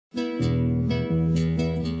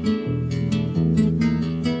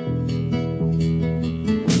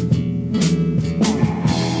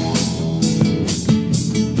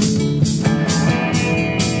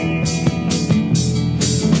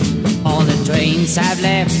trains have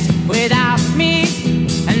left without me,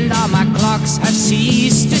 and all my clocks have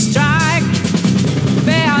ceased to strike.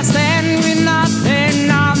 There I stand with nothing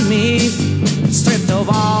on me, stripped of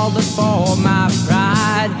all but for my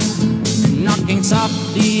pride, knocking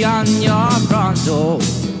softly on your front door,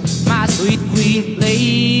 my sweet queen,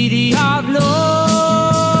 lady of love.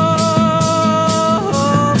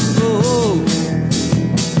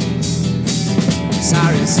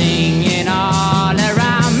 Sirens singing all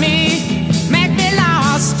around me, make me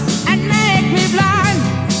lost and make me blind.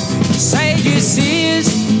 Sages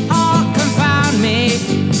all confound me,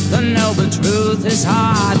 the noble truth is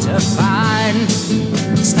hard to find.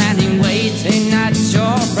 Standing waiting at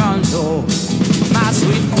your front door, my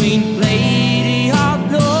sweet queen, lady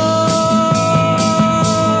of love.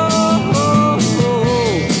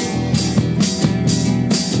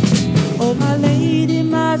 Oh my lady,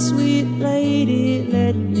 my sweet lady,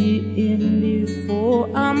 let me in before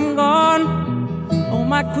I'm gone. Oh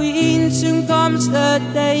my queen, soon comes the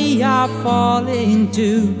day I fall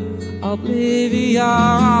into oblivion.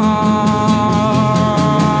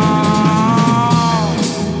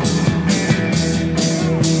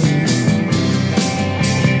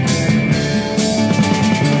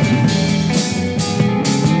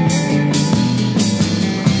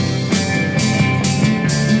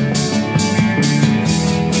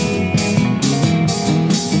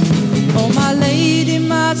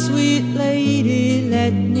 My sweet lady,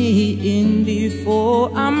 let me in before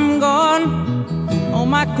I'm gone. Oh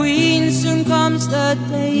my queen, soon comes the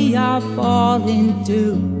day I fall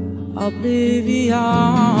into oblivion.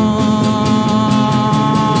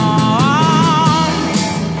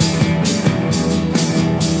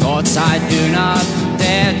 Thoughts I do not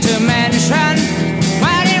dare to mention,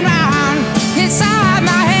 running round inside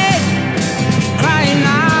my head, crying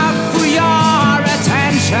out for your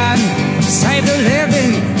attention. Save the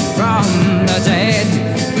living from the dead,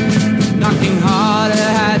 knocking harder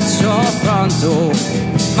at your front door,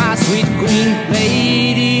 my sweet queen,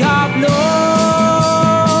 lady of love.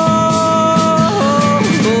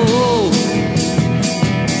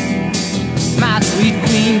 My sweet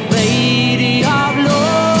queen, lady of love.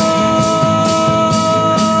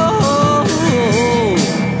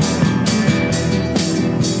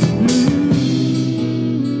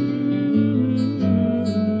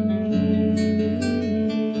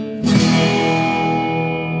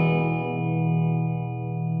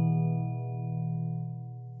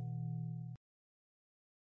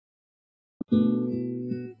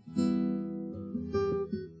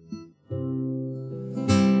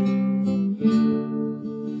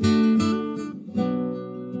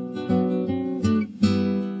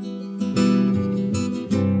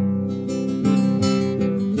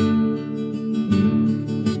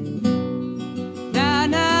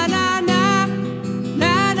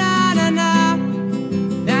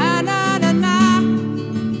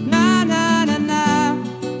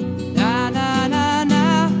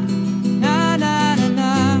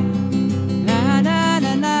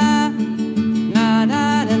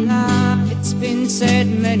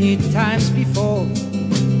 Many times before,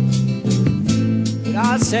 but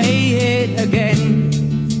I'll say it again.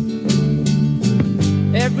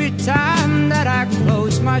 Every time that I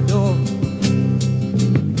close my door,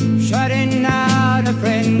 shutting out a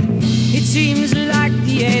friend, it seems like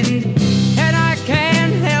the end, and I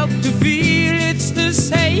can't help to feel it's the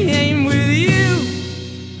same with you.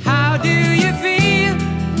 How do you feel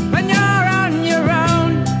when you're on your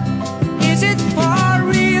own? Is it for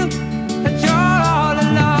real that you're all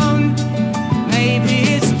alone? Maybe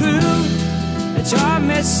it's true that you're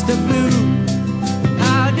Mr. Blue.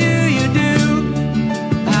 How do you do?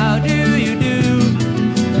 How do you do?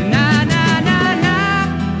 Na na na na,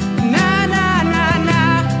 na na na na,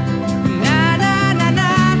 na na na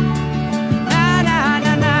na, na na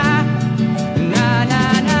na na, na na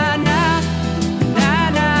na na, na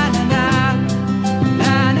na na na,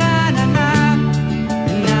 na na na na,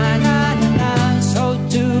 na na na. So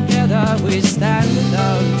together we stand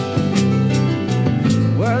alone,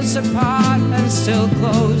 worlds apart and still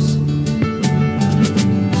close,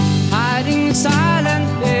 hiding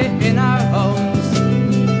silently in our homes,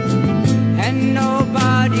 and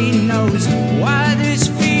nobody knows why this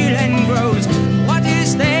feeling grows. What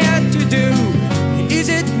is there to do? Is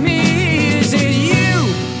it me? Is it you?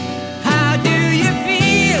 How do you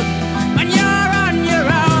feel when you're on your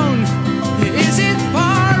own? Is it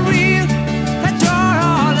for real that you're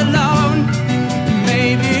all alone?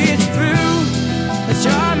 Maybe it's true that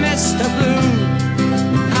you're Mr. Blue.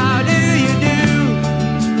 How do you do?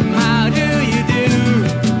 How do you do?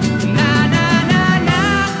 Na na na na,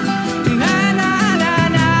 na na na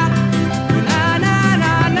na, na na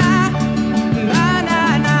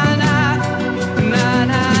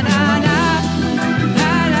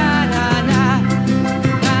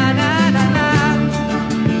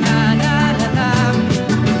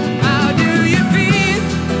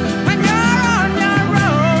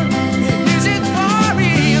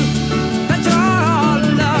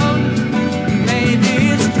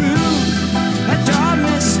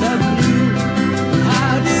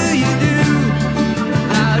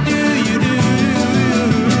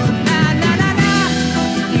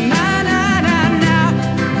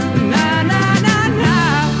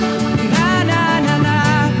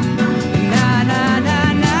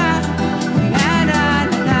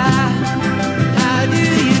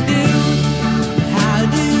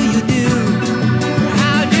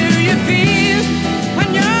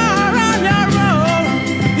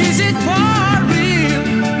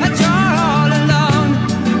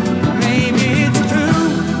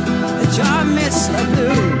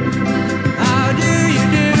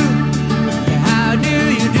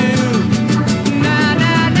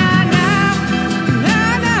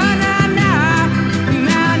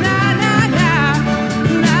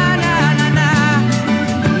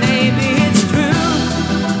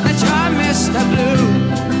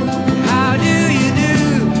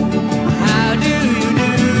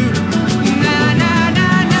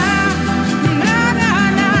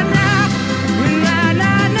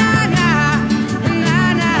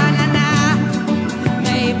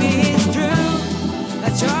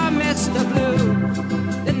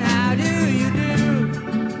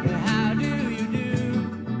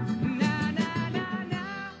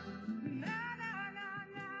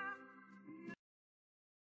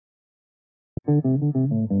Up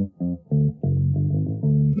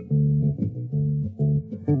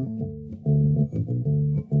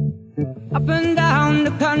and down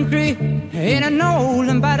the country in an old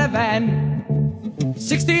and battered van,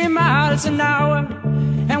 60 miles an hour,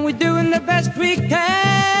 and we're doing the best we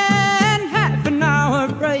can. Half an hour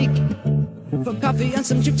break for coffee and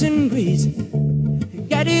some chips and grease.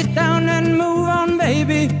 Get it down and move on,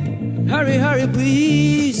 baby. Hurry, hurry,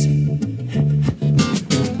 please.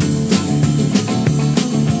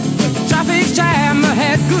 Traffic jam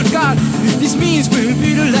ahead, good God, this means we'll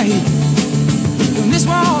be delayed. This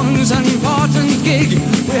one's an important gig,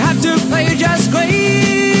 we have to play just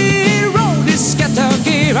great. Roll this ghetto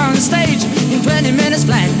gear on stage in 20 minutes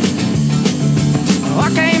flat.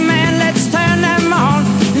 Okay man, let's turn them on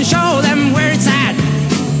and show them where it's at.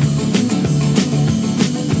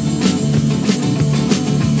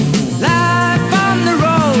 Life on the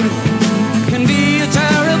road can be a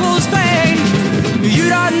terrible strain. You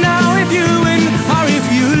don't know if you win or if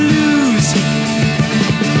you lose.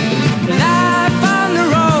 Life on the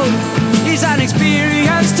road is an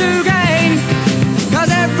experience to gain, 'cause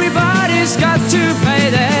everybody's got to pay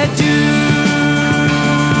their dues.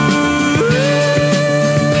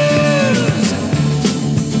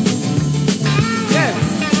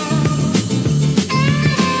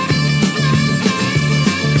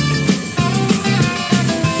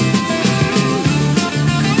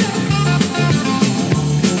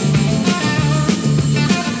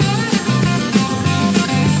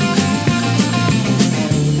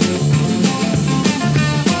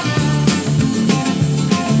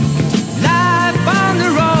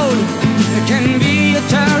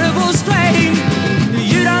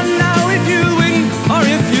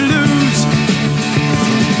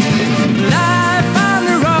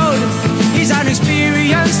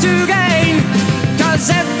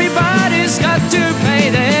 Everybody's got to pay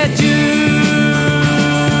their dues.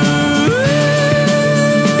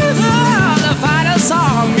 Oh, the final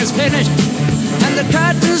song is finished and the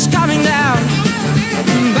curtain's coming down.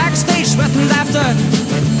 Backstage, sweat and laughter,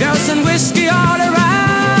 girls and whiskey all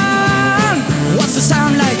around. What's the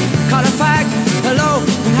sound like? Call a fag. Hello,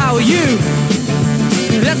 and how are you?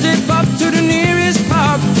 Let's dip up to the nearest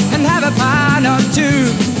pub and have a pint or two.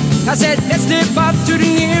 I said, let's dip up to the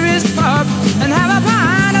nearest pub and have a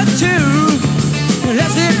pint or two.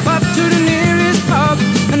 Let's dip up to the nearest pub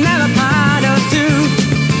and have a pint or two.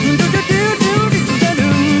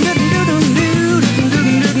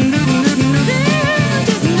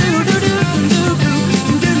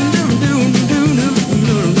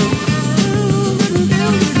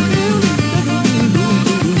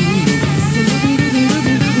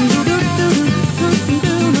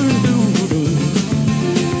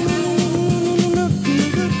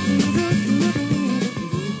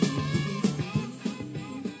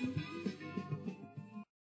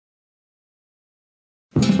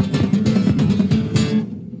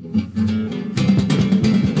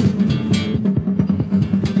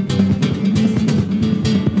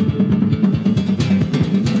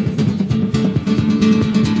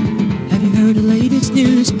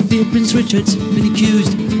 Prince Richard's been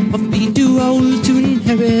accused of being too old to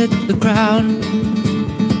inherit the crown.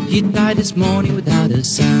 He died this morning without a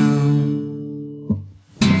sound.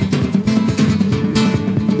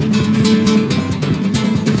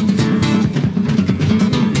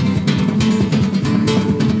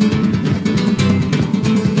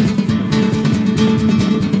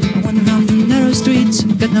 I went around the narrow streets,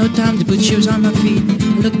 got no time to put shoes on my feet.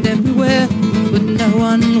 I looked everywhere, but no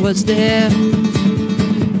one was there.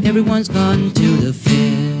 Everyone's gone to the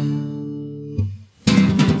fair.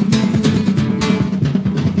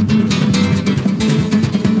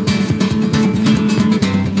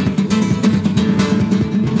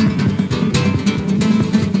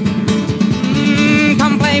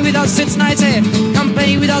 Come play with us, it's nice here. Come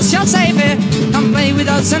play with us, you're safe here. Come play with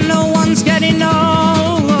us and no one's getting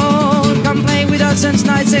old. Come play with us, it's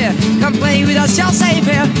nice here. Come play with us, you're safe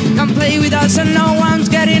here. Come play with us and no one's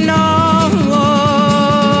getting old.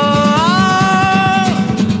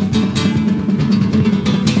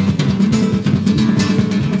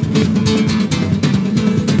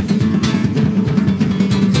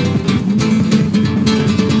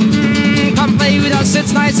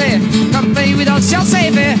 It's nice here. Come play with us, you're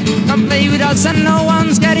safe here. Come play with us and no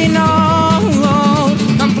one's getting old.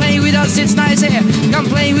 Come play with us, it's nice here. Come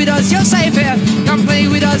play with us, you're safe here. Come play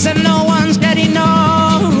with us and no one's getting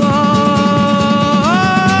old.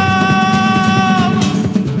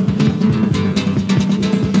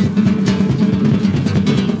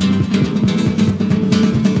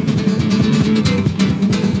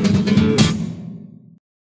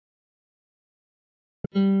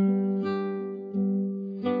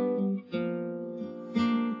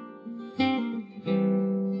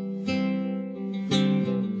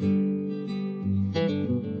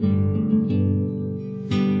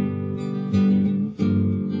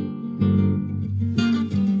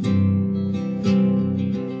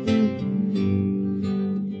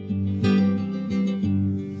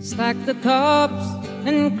 Stack the cups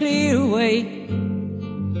and clear away.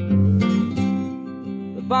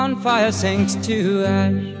 The bonfire sinks to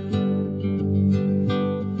ash.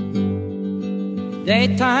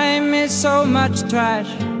 Daytime is so much trash.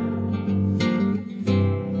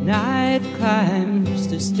 Night climbs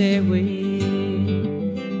the stairway.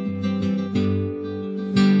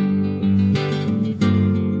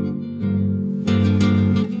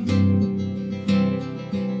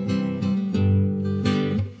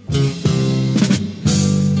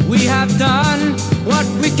 We have done what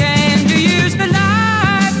we can to use the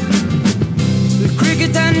life. The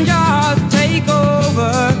cricket and job take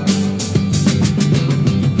over.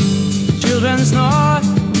 Children snore,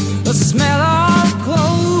 the smell of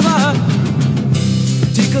clover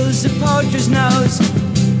tickles the poacher's nose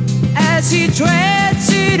as he treads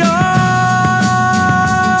it over.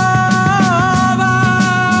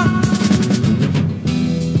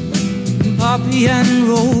 Poppy and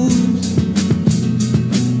rose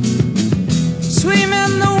swim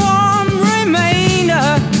in the warm remainder,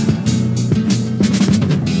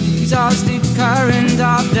 exhausted current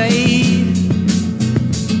of day.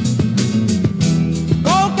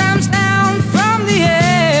 Gold comes down from the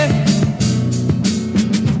air.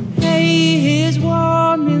 Hay is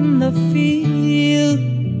warm in the field,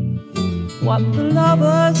 what the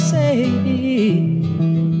lovers say.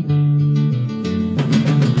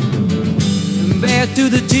 Bare to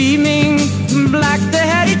the teeming black the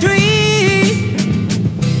heady tree,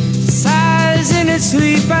 in its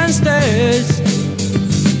sleep and stirs.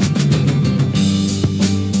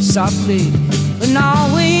 Softly, the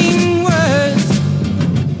gnawing words,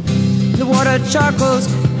 the water chuckles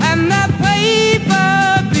and the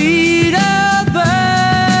paper beat a bird.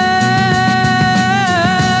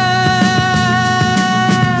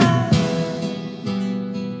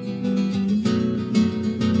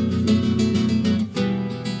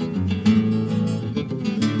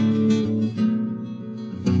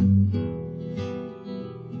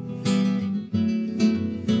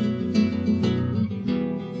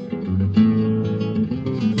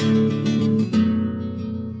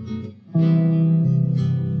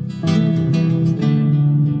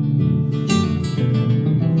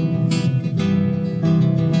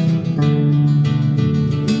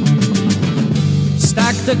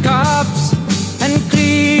 Stack the cups and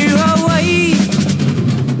clear away.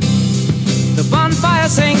 The bonfire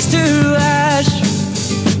sinks to ash.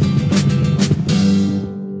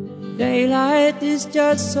 Daylight is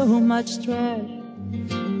just so much trash.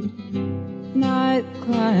 Night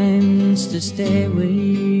climbs the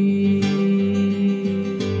stairway.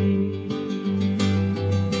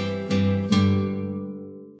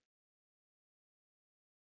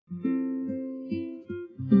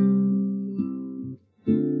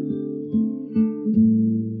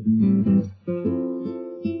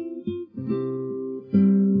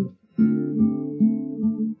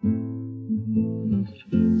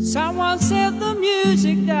 Someone said the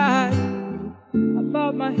music died. I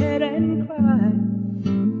bowed my head and cried.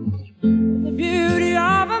 The beauty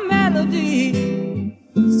of a melody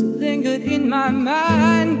still lingered in my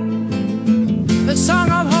mind. A song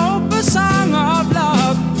of hope, a song of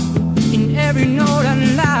love, in every note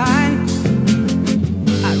and line.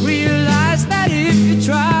 I realized that if you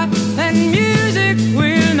try, then music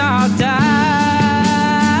will not die.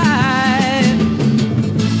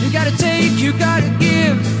 You gotta take, you gotta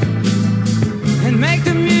give, and make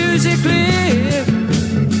the music live.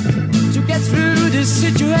 To get through this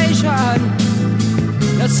situation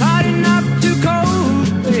that's hard enough to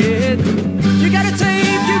cope with. You gotta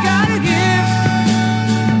take, you gotta give,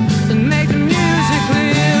 and make the music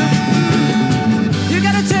live. You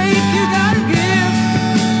gotta take, you gotta give,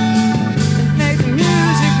 and make the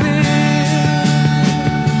music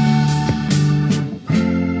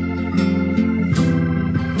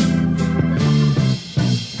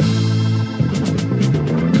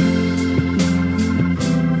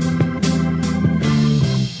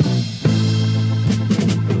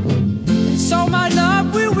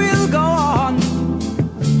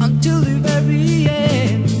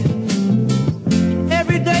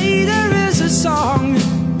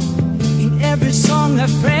song a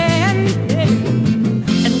friend.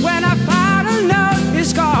 And when I find a love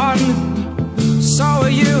is gone, so are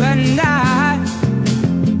you and I.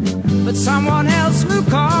 But someone else will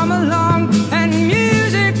come along, and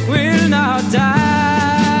music will not die.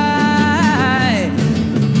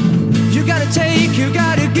 You gotta take, you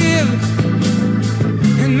gotta give,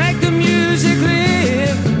 and make the music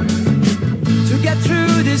live. To get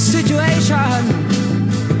through this situation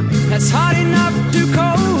that's hard enough to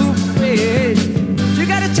cope with. You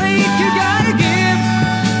gotta take, you gotta give,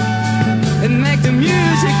 and make the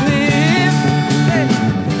music live.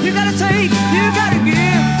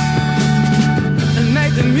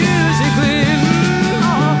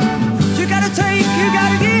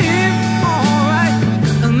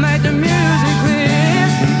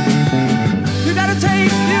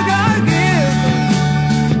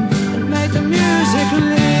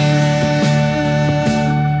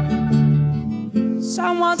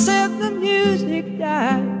 Someone said the music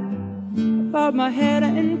died. I bowed my head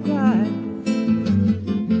and cried.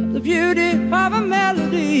 The beauty of a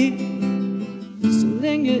melody still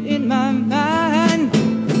lingered in my mind.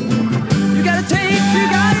 You gotta take, you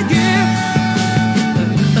gotta give,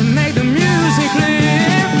 and make the music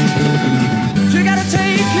live. You gotta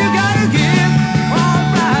take, you gotta give,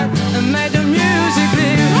 alright, and make the music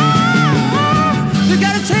live. You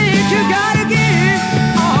gotta take, you gotta give,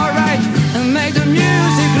 alright, and make the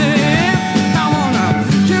music live. Come on now.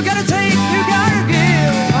 You gotta take, you gotta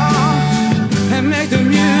give, and make the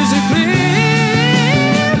music live.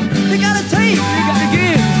 You gotta take, you gotta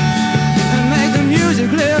give, and make the music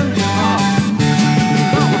live.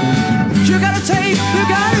 You gotta take, you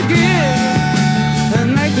gotta give, and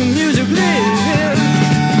make the music live.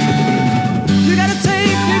 You gotta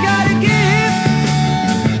take, you gotta give,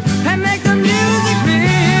 and make the music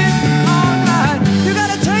live. Alright, you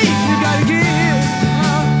gotta take, you gotta give,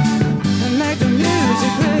 and make the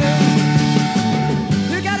music live.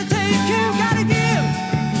 You gotta take, you gotta give,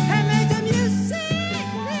 and make the music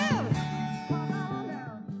live. Come on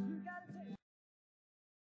now, you gotta take.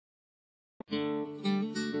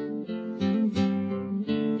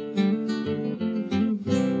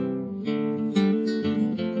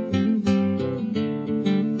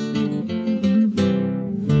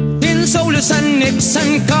 In Solus and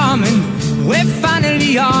Nixon coming, we're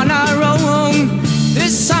finally on our own.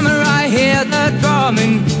 This summer I hear the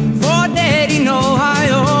drumming for Dead in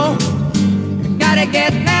Ohio. Gotta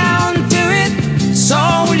get down to it,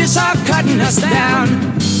 soldiers are cutting us down.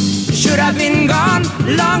 Should have been gone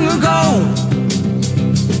long ago.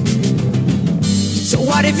 So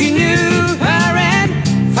what if you knew her and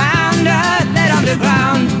found her dead on the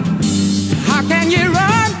ground? How can you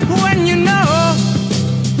run when you know?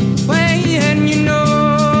 When you know?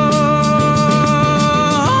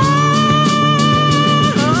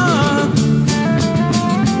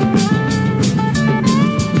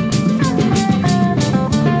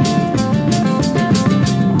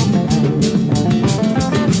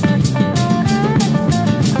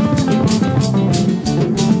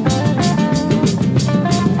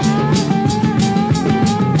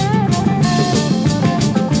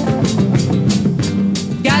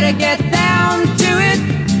 Gotta get down to it,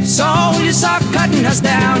 soldiers are cutting us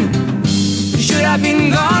down. You should have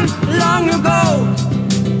been gone long ago.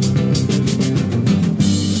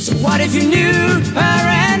 So what if you knew her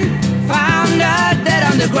and found her dead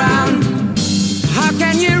on the ground? How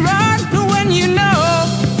can you run when you know?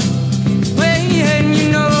 When you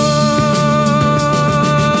know?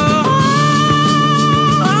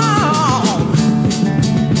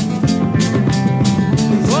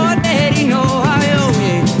 For Dead in Ohio,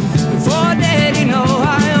 yeah. For Dead in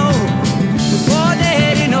Ohio. For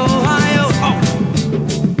Dead in Ohio.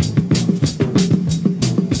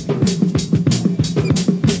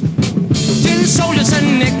 Tin soldiers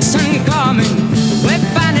and Nixon coming, we're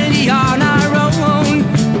finally on our own.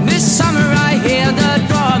 This summer I hear the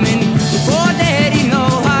drumming for Dead in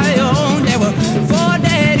Ohio. They were for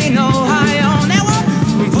Dead in Ohio. They were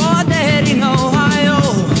for Dead in Ohio.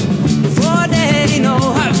 For Dead in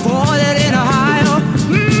Ohio. For Dead in Ohio.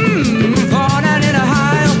 For Dead in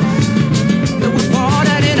Ohio. They were for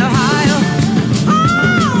Dead in Ohio.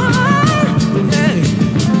 Yeah.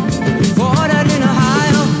 For Dead in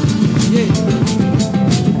Ohio. Yeah.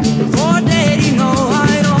 For Dead in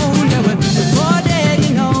Ohio. They were for Dead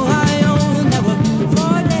in Ohio. They were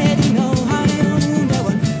for Dead in Ohio. They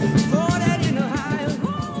were for Dead in Ohio.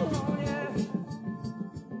 Oh, yeah.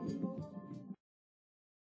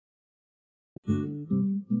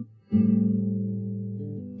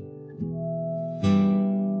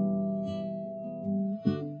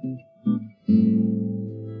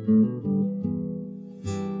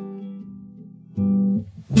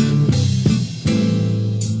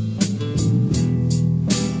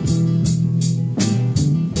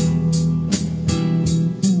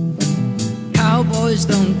 Cowboys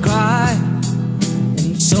don't cry,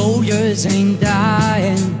 and soldiers ain't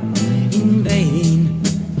dying in vain.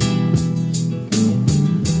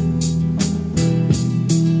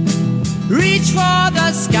 Reach for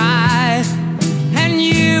the sky, and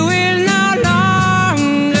you will no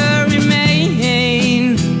longer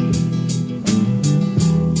remain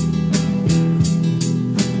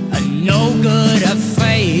a no good, a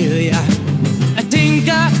failure, a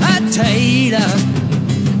tinker, a tailor,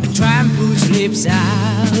 a tramp who slips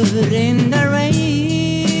out in the rain.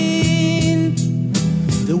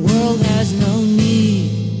 The world has no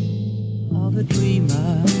need of a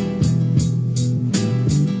dreamer.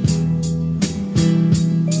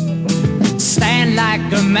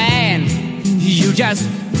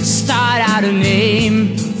 without a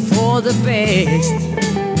name for the best.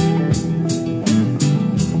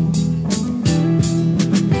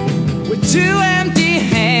 With two empty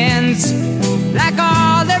hands, like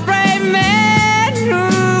all the brave men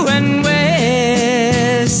who went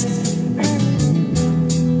west.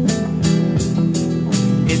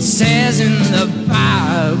 It says in the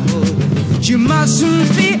Bible you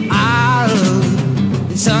mustn't be idle,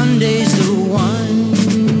 and Sunday's the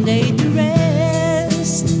one day to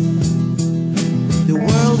rest. The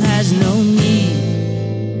world has no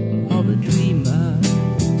need of a dreamer.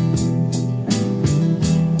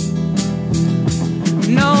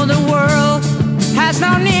 No, the world has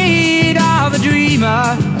no need of a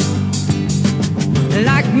dreamer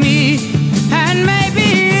like me, and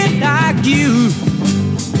maybe like you.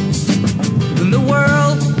 The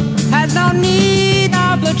world has no need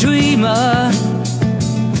of a dreamer,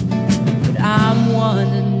 but I'm one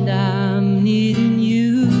and I'm needing you.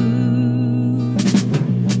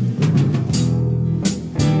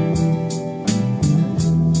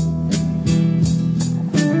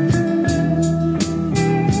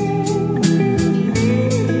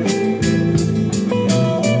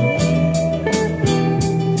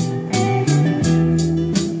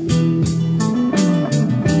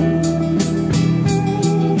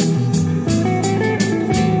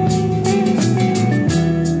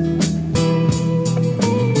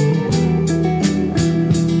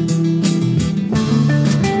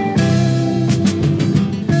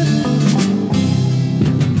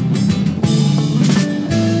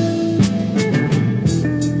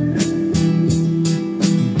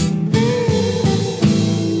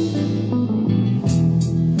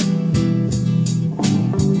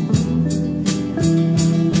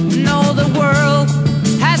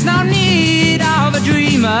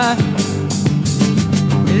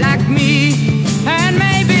 Like me, and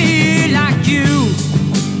maybe like you.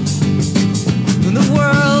 The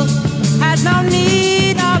world has no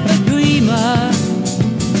need of a dreamer,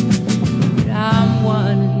 but I'm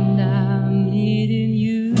one and I'm needing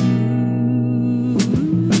you.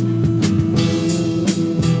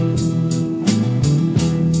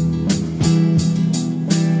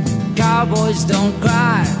 Cowboys don't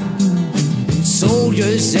cry,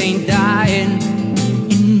 soldiers ain't dying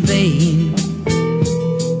in vain.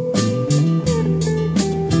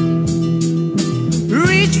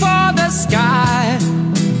 Reach for the sky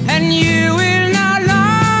and you will no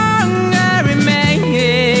longer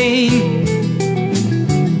remain.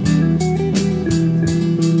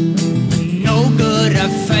 No good, a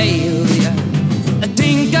failure, a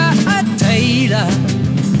tinker, a tailor,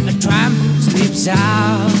 a tramp sleeps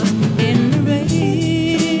out in the rain.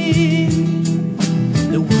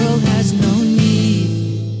 The world has no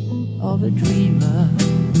need of a dreamer.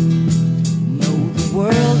 No, the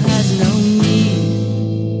world has no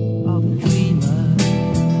need of a dreamer.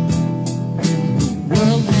 The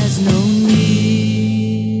world has no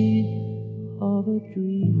need of a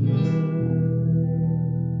dreamer.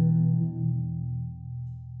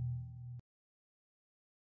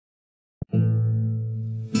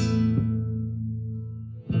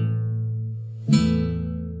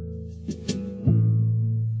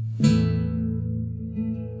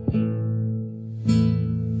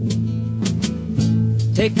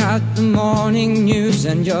 Take out the morning news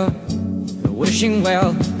and you're wishing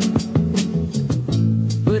well.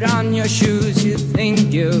 Put on your shoes, you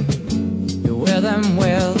think you wear them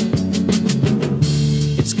well.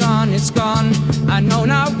 It's gone, I know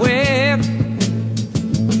not where.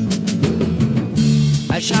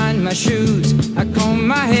 I shine my shoes, I comb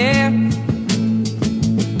my hair.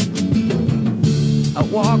 I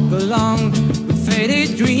walk along with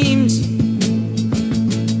faded dreams.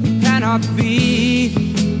 It cannot be.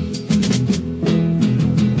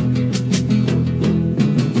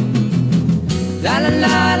 La la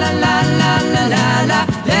la la la la la la la,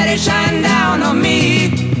 let it shine down on me.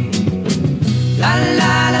 La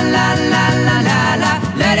la la la la la la la,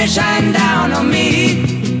 let it shine down on me.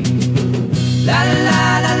 La la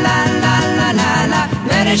la la la la la la,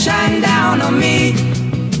 let it shine down on me,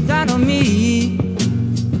 down on me.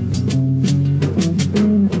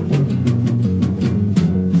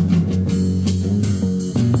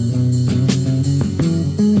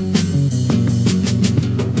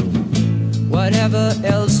 Whatever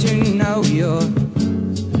else you know, your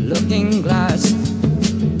looking glass.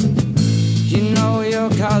 You know your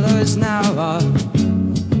colors now are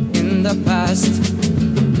in the past.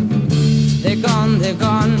 They're gone,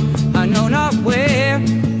 I know not where.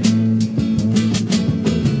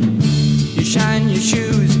 You shine your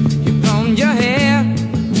shoes, you comb your hair. It's gone, it cannot be. La la la la la la la la, let it shine down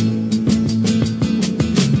on me. La la la la la la la la la, let it shine down on me. La la la la la la la la la, let it shine down on me, down on me. Whatever else you know, you're looking glass. You know your colors now are in the past. They're gone, they're gone, I know not where. You shine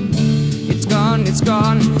your shoes, you comb your hair. It's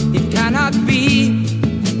gone, it cannot be.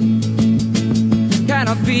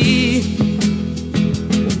 be.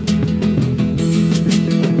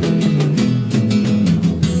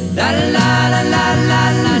 La la la la la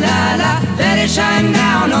la la la, let it shine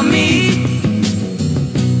down on me.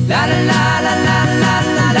 La la la la la la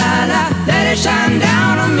la la la, let it shine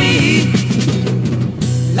down on me.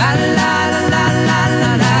 La la la la la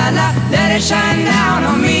la la la, let it shine down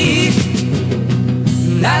on me.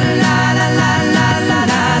 La la la la la la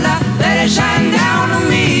la la, let it shine down on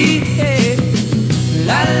me. Yeah.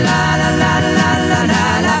 La la la la la la la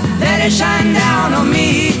la, let it shine down on me.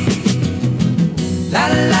 La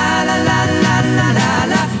la la la la la la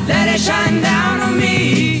la, let it shine down on me.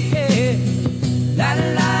 Yeah. La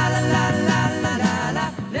la la la la la la la,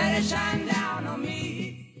 let it shine down on me.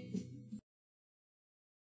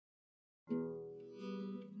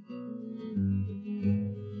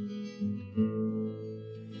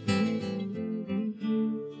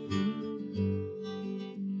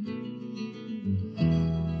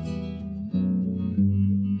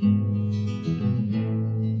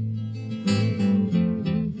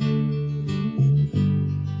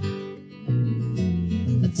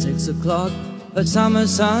 At 6 o'clock, a summer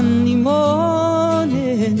Sunday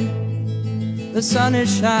morning, the sun is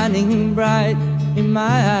shining bright in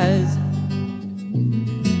my eyes.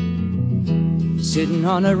 Sitting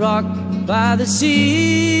on a rock by the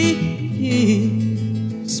sea,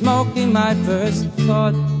 smoking my first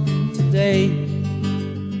thought today.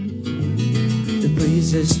 The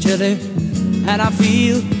breeze is chilly and I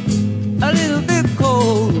feel a little bit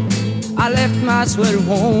cold. I left my sweater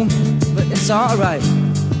home, but it's alright.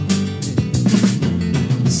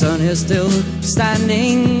 The sun is still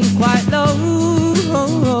standing quite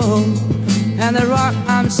low, and the rock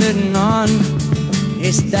I'm sitting on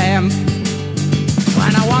is damp.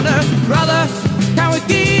 And I wonder, brother, can we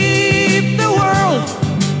keep the world?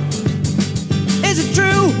 Is it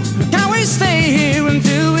true? Can we stay here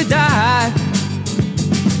until we die?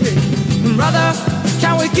 Brother,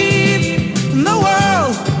 can we keep the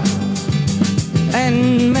world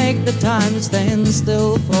and make the time stand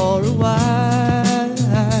still for a while?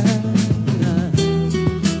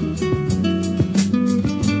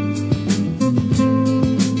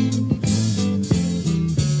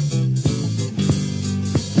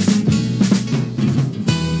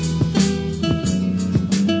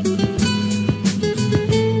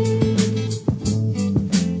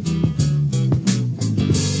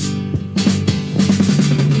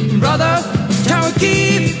 Brother, can we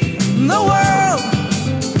keep the world?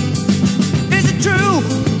 Is it true?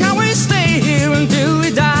 Can we stay here until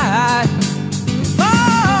we die?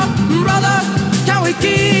 Oh, brother, can we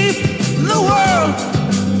keep the world?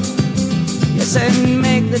 Yes, and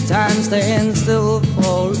make the time stand still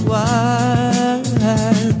for a while.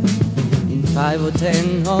 In 5 or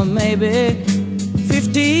 10 or maybe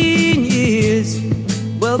 15 years,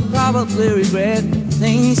 we'll probably regret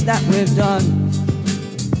things that we've done.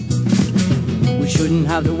 We shouldn't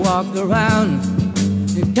have to walk around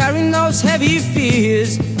carrying those heavy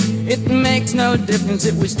fears. It makes no difference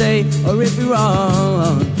if we stay or if we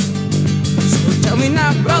run. So tell me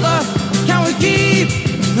now, brother, can we keep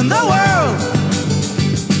the world?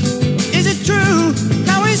 Is it true?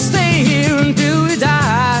 Can we stay here until we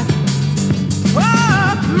die?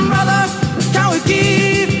 Oh, brother, can we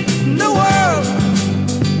keep the world?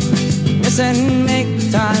 Yes, and make the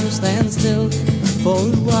time stand still for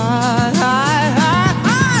a while.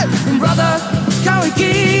 Brother, can we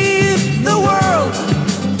keep the world?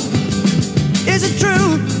 Is it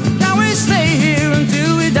true? Can we stay here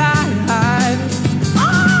until we die?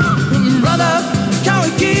 Brother, can we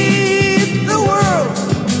keep the world?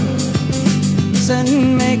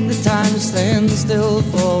 And make the time stand still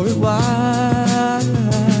for a while.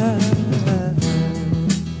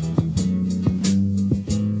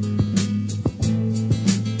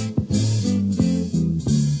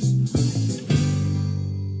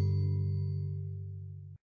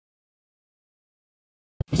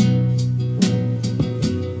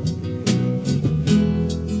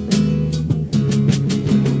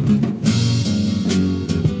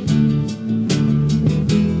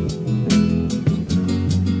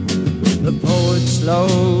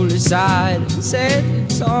 Slowly sighed and said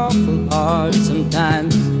it's awful hard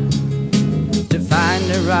sometimes to find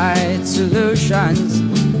the right solutions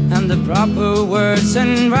and the proper words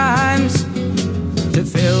and rhymes to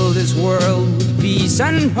fill this world with peace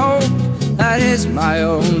and hope. That is my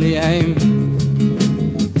only aim.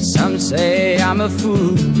 Some say I'm a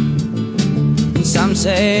fool, and some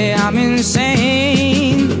say I'm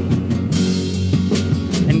insane.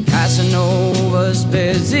 And Casanova's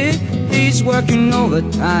busy, he's working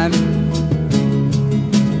overtime,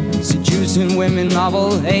 seducing women of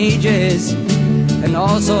all ages and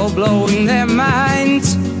also blowing their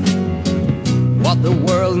minds. What the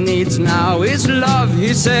world needs now is love,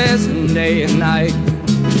 he says, day and night.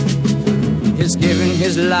 He's giving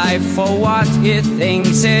his life for what he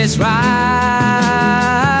thinks is right.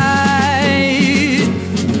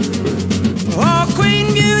 Oh,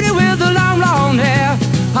 Queen Beauty with the long blonde hair,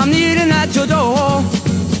 I'm kneeling at your door.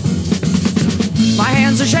 My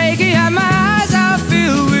hands are shaky and my eyes are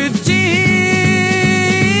filled with tears.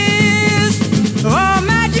 Oh,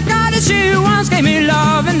 magic goddess, you once gave me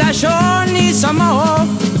love, and I sure need some more.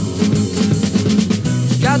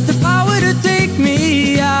 Got the power to take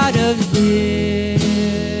me out of here.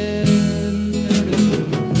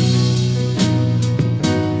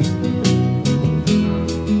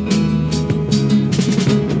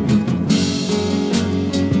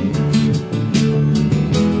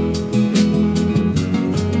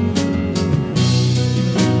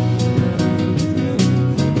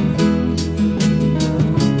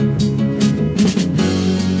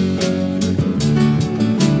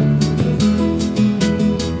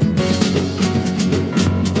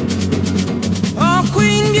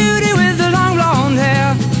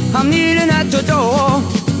 I'm kneeling at your door.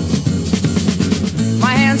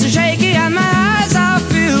 My hands are shaky and my eyes are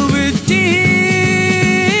filled with tears.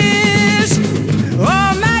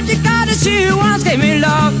 Oh, magic goddess, you once gave me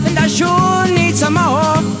love, and I sure need some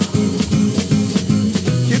more.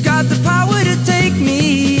 You got the power to take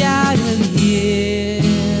me out of here.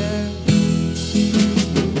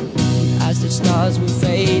 As the stars were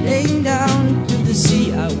fading down to the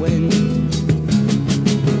sea, I went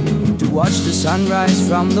to watch the sunrise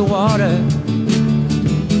from the water.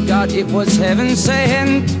 God, it was heaven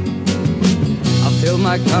sent. I filled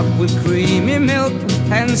my cup with creamy milk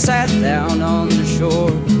and sat down on the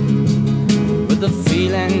shore, with the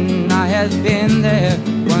feeling I had been there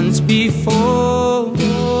once before.